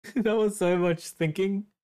That was so much thinking.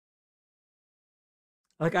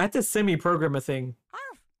 Like I had to semi-program a thing.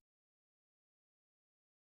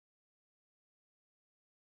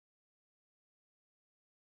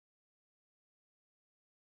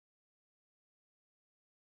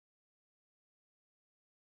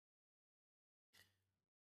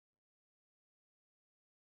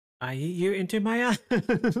 I eat you into my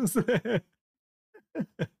arms.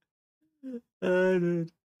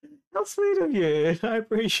 Dude. How sweet of you. I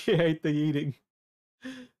appreciate the eating.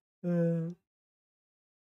 Oh,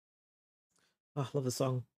 I love the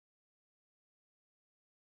song.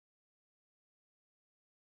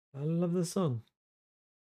 I love the song.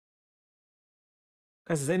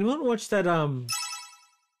 Guys, has anyone watched that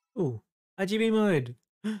ooh, RGB mode?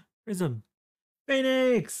 Prism.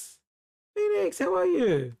 Phoenix! Phoenix, how are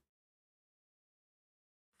you?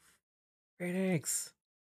 Phoenix.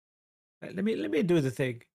 Right, let me do the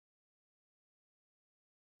thing.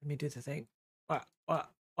 Let me do the thing. What?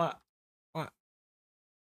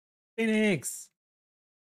 Phoenix!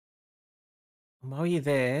 Are you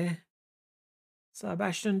there?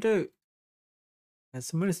 Sebastian do. And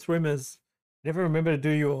some of the streamers never remember to do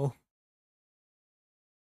you all.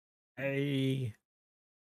 Hey.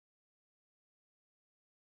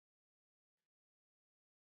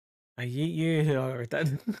 I eat you. Alright, that.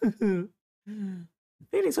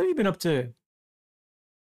 Phoenix, what have you been up to?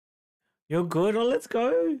 You're good? Oh, let's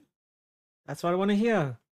go. That's what I want to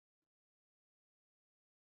hear.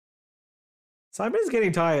 Simon's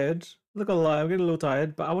getting tired. Look a lie, I'm getting a little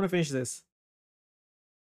tired, but I want to finish this.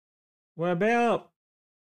 What about?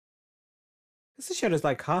 This shadow's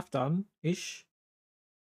like half done-ish.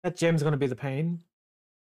 That gem's gonna be the pain.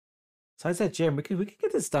 Besides that gem, we could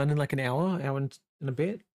get this done in like an hour and a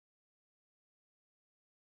bit.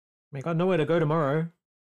 I got nowhere to go tomorrow.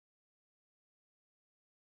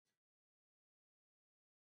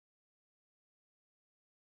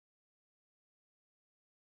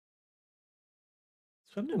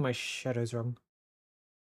 So I'm doing my shadows wrong.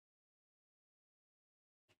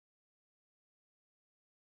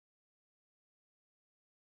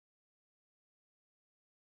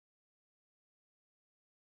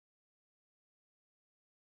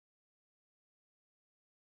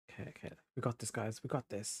 Okay. We got this, guys. We got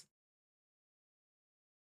this.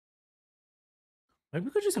 Maybe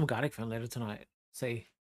we could do some garlic fun later tonight. See.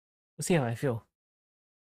 We'll see how I feel.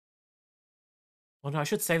 Oh no, I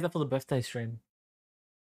should save that for the birthday stream.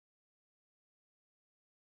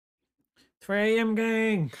 3 a.m.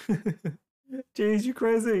 gang! Jeez, you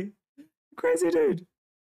crazy. Crazy dude.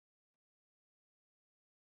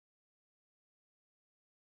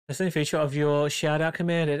 There's a feature of your shout out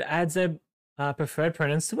command. It adds a preferred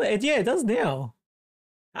pronouns to it. Yeah, it does now.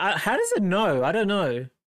 How does it know? I don't know.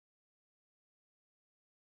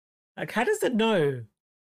 Like, how does it know?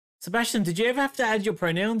 Sebastian, did you ever have to add your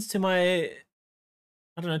pronouns to my, I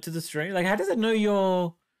don't know, to the stream? Like, how does it know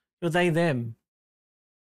your they, them?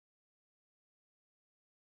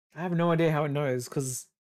 I have no idea how it knows because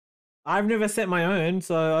I've never set my own,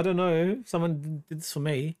 so I don't know. Someone did this for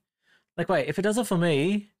me. Like, wait, if it does it for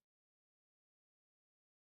me,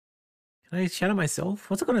 can I shout at myself?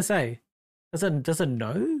 What's it gonna say? Does it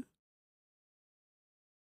know?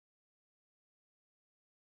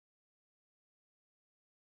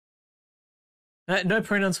 No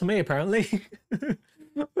pronouns for me, apparently.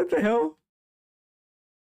 What the hell?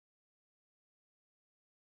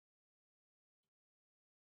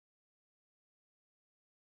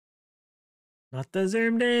 Not the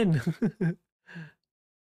zoomed in.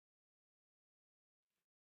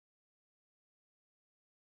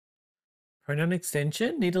 Pronoun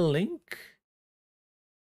extension? Need a link?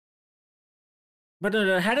 But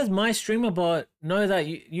no, how does my streamer bot know that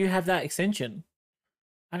you have that extension?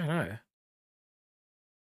 I don't know.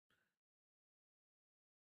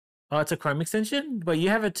 Oh, it's a Chrome extension? But you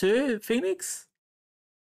have it too, Phoenix?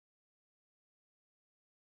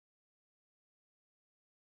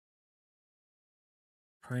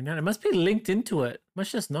 Pronoun. It must be linked into it.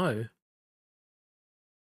 Must just know.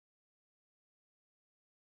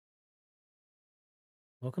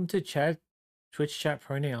 Welcome to Twitch chat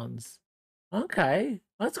pronouns. Okay,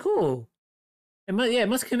 that's cool. It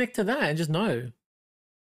must connect to that and just know.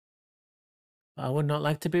 I would not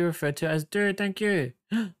like to be referred to as dude, thank you.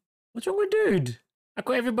 What's wrong with dude? I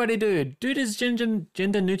call everybody dude. Dude is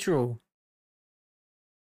gender neutral.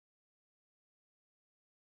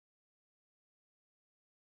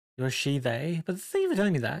 You're she, they. But thank you for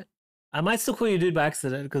telling me that. I might still call you dude by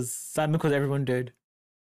accident because Simon calls everyone dude.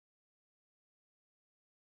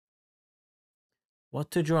 What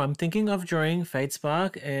to draw? I'm thinking of drawing Fate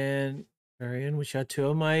Spark and Varian, which are two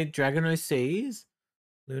of my Dragon OCs.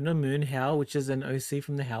 Luna Moon Howl, which is an OC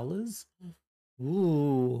from the Howlers.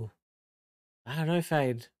 Ooh. I don't know,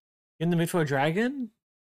 Fade. You in the mood for a dragon?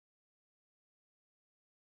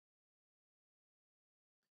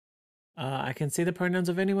 I can see the pronouns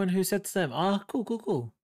of anyone who sets them. Ah, cool, cool,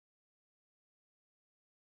 cool.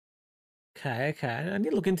 Okay, okay. I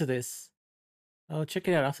need to look into this. I'll check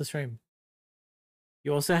it out after stream.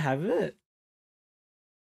 You also have it?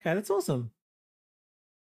 Okay, that's awesome.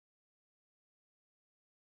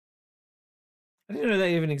 I didn't know that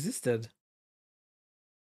even existed.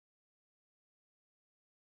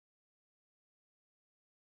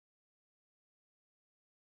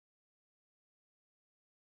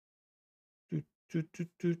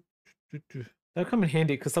 That'll come in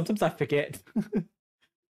handy because sometimes I forget.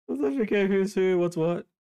 Sometimes I forget who's who, what's what.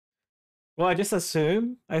 Well, I just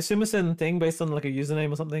assume. I assume a certain thing based on like a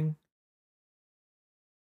username or something.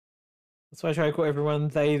 That's why I try to call everyone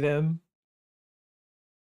they, them.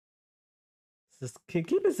 Just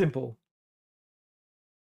keep it simple.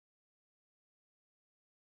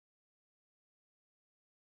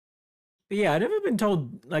 But yeah, I've never been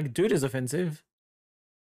told like dude is offensive.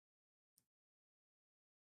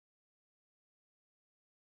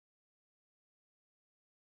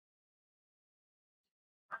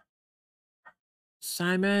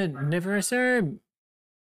 Simon, never assume.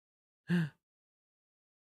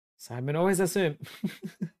 Simon always assume.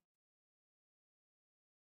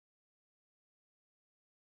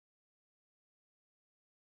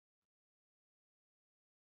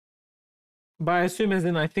 But I assume as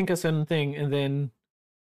in I think a certain thing and then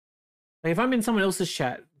like if I'm in someone else's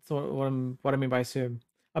chat, so what I mean by assume.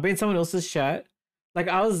 I'll be in someone else's chat. Like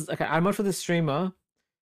I was okay, I'm up for the streamer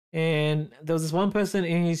and there was this one person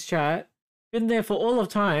in his chat, been there for all of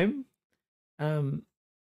time.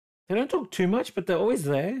 They don't talk too much, but they're always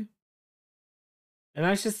there. And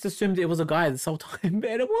I just assumed it was a guy this whole time, and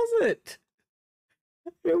it wasn't.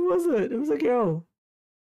 It wasn't. It was a girl.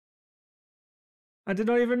 I did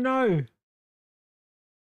not even know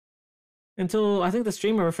until I think the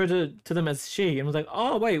streamer referred to them as she, and was like,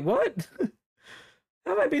 "Oh wait, what?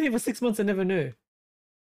 How have I been here for 6 months and never knew?"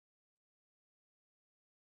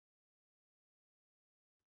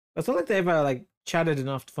 It's not like they ever like chatted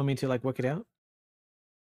enough for me to like work it out.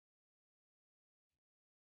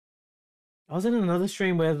 I was in another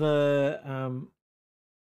stream where the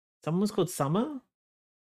someone was called Summer.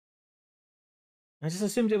 I just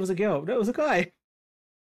assumed it was a girl. No, it was a guy. It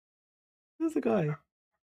was a guy.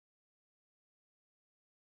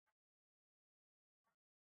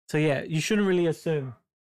 So yeah, you shouldn't really assume.